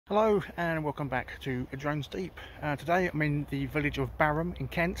Hello and welcome back to Drones Deep. Today I'm in the village of Barham in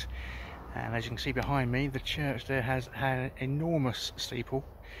Kent, and as you can see behind me, the church there has had an enormous steeple,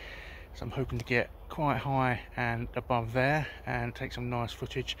 so I'm hoping to get quite high and above there and take some nice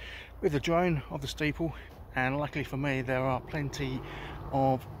footage with the drone of the steeple. And luckily for me, there are plenty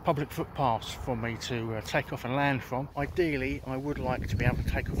of public footpaths for me to take off and land from. Ideally I would like to be able to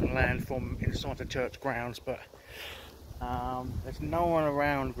take off and land from inside the church grounds, but there's no one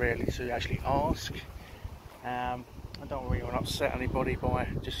around really to actually ask. I don't really want to upset anybody by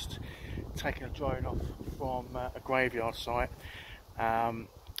just taking a drone off from a graveyard site,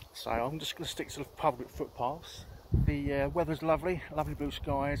 so I'm just going to stick to the public footpaths. The weather's lovely, lovely blue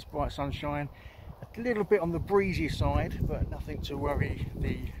skies, bright sunshine, a little bit on the breezy side, but nothing to worry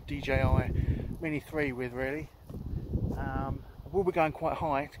the DJI Mini 3 with really. We'll be going quite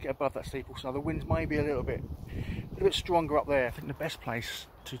high to get above that steeple, so the winds may be a little bit stronger up there. I think the best place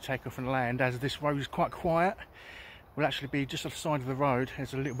to take off and land, as this road is quite quiet, will actually be just off the side of the road.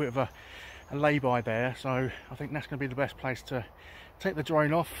 There's a little bit of a lay-by there, so I think that's going to be the best place to take the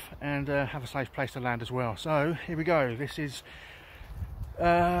drone off and have a safe place to land as well. So here we go. This is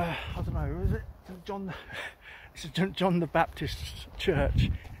I don't know, is it John? This is John the Baptist's church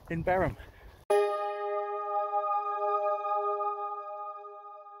in Barham.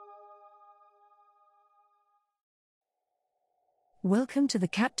 Welcome to the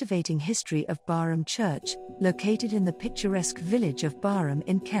captivating history of Barham Church, located in the picturesque village of Barham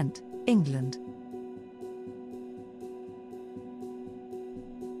in Kent, England.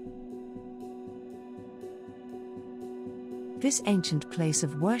 This ancient place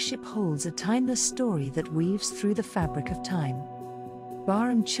of worship holds a timeless story that weaves through the fabric of time.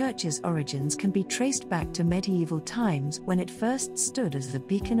 Barham Church's origins can be traced back to medieval times, when it first stood as the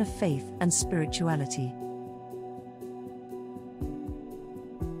beacon of faith and spirituality.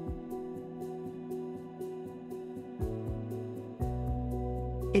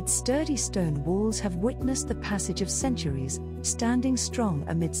 Its sturdy stone walls have witnessed the passage of centuries, standing strong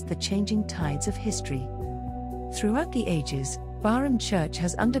amidst the changing tides of history. Throughout the ages, Barham Church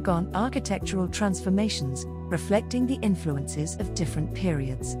has undergone architectural transformations, reflecting the influences of different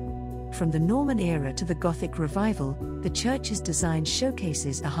periods. From the Norman era to the Gothic revival, the church's design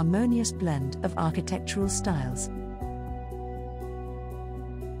showcases a harmonious blend of architectural styles.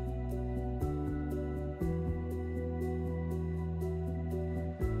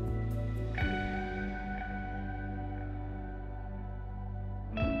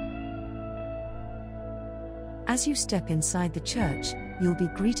 As you step inside the church, you'll be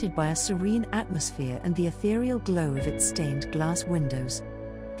greeted by a serene atmosphere and the ethereal glow of its stained glass windows.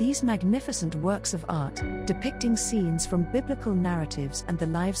 These magnificent works of art, depicting scenes from biblical narratives and the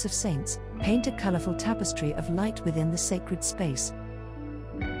lives of saints, paint a colorful tapestry of light within the sacred space.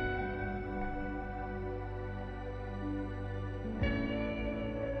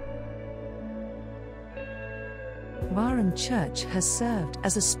 Barham Church has served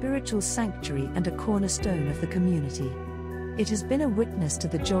as a spiritual sanctuary and a cornerstone of the community. It has been a witness to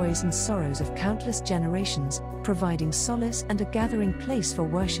the joys and sorrows of countless generations, providing solace and a gathering place for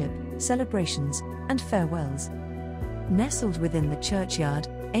worship, celebrations, and farewells. Nestled within the churchyard,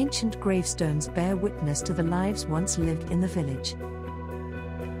 ancient gravestones bear witness to the lives once lived in the village.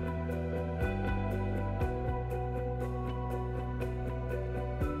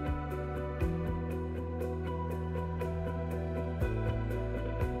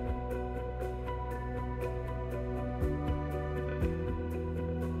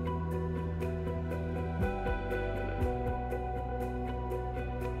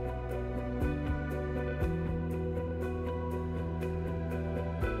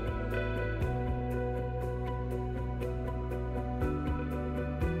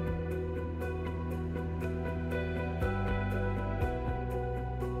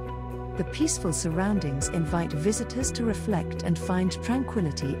 The peaceful surroundings invite visitors to reflect and find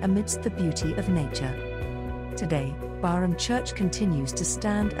tranquility amidst the beauty of nature. Today, Barham Church continues to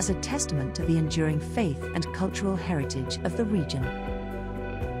stand as a testament to the enduring faith and cultural heritage of the region.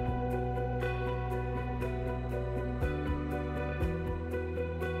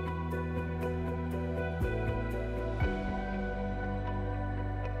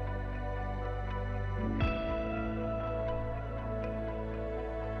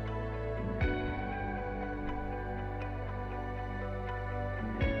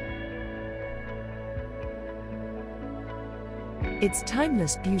 Its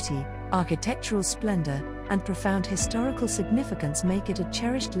timeless beauty, architectural splendor, and profound historical significance make it a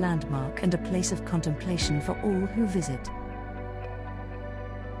cherished landmark and a place of contemplation for all who visit.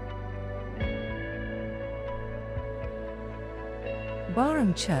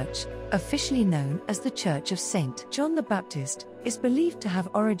 Barham Church, officially known as the Church of St. John the Baptist, is believed to have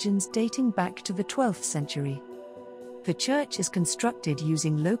origins dating back to the 12th century. The church is constructed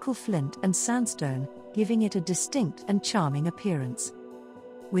using local flint and sandstone, giving it a distinct and charming appearance.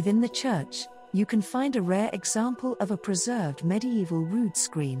 Within the church, you can find a rare example of a preserved medieval rood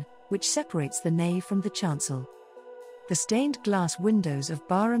screen, which separates the nave from the chancel. The stained glass windows of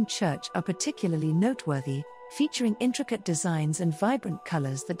Barham Church are particularly noteworthy, featuring intricate designs and vibrant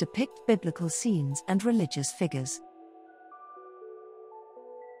colors that depict biblical scenes and religious figures.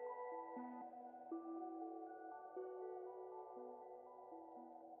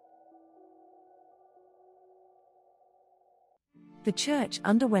 The church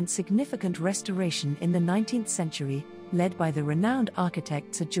underwent significant restoration in the 19th century, led by the renowned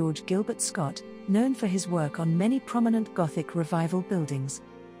architect Sir George Gilbert Scott, known for his work on many prominent Gothic Revival buildings.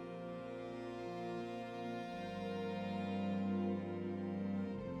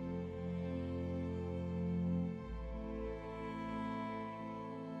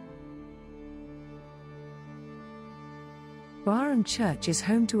 Barham Church is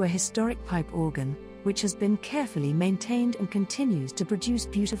home to a historic pipe organ, which has been carefully maintained and continues to produce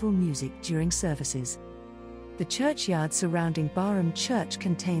beautiful music during services. The churchyard surrounding Barham Church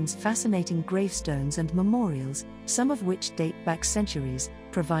contains fascinating gravestones and memorials, some of which date back centuries,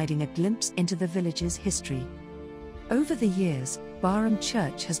 providing a glimpse into the village's history. Over the years, Barham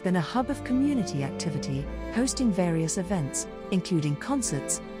Church has been a hub of community activity, hosting various events, including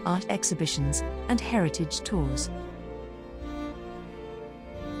concerts, art exhibitions, and heritage tours.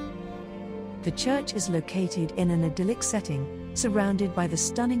 The church is located in an idyllic setting, surrounded by the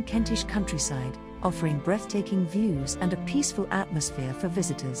stunning Kentish countryside, offering breathtaking views and a peaceful atmosphere for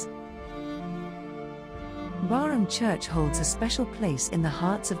visitors. Barham Church holds a special place in the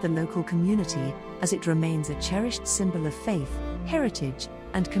hearts of the local community, as it remains a cherished symbol of faith, heritage,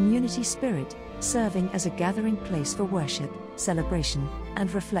 and community spirit, serving as a gathering place for worship, celebration,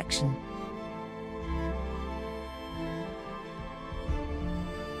 and reflection.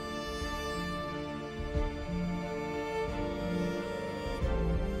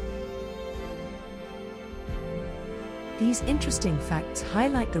 These interesting facts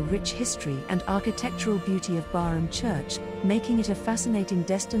highlight the rich history and architectural beauty of Barham Church, making it a fascinating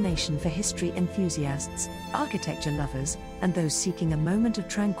destination for history enthusiasts, architecture lovers, and those seeking a moment of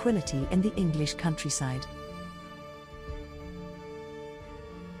tranquility in the English countryside.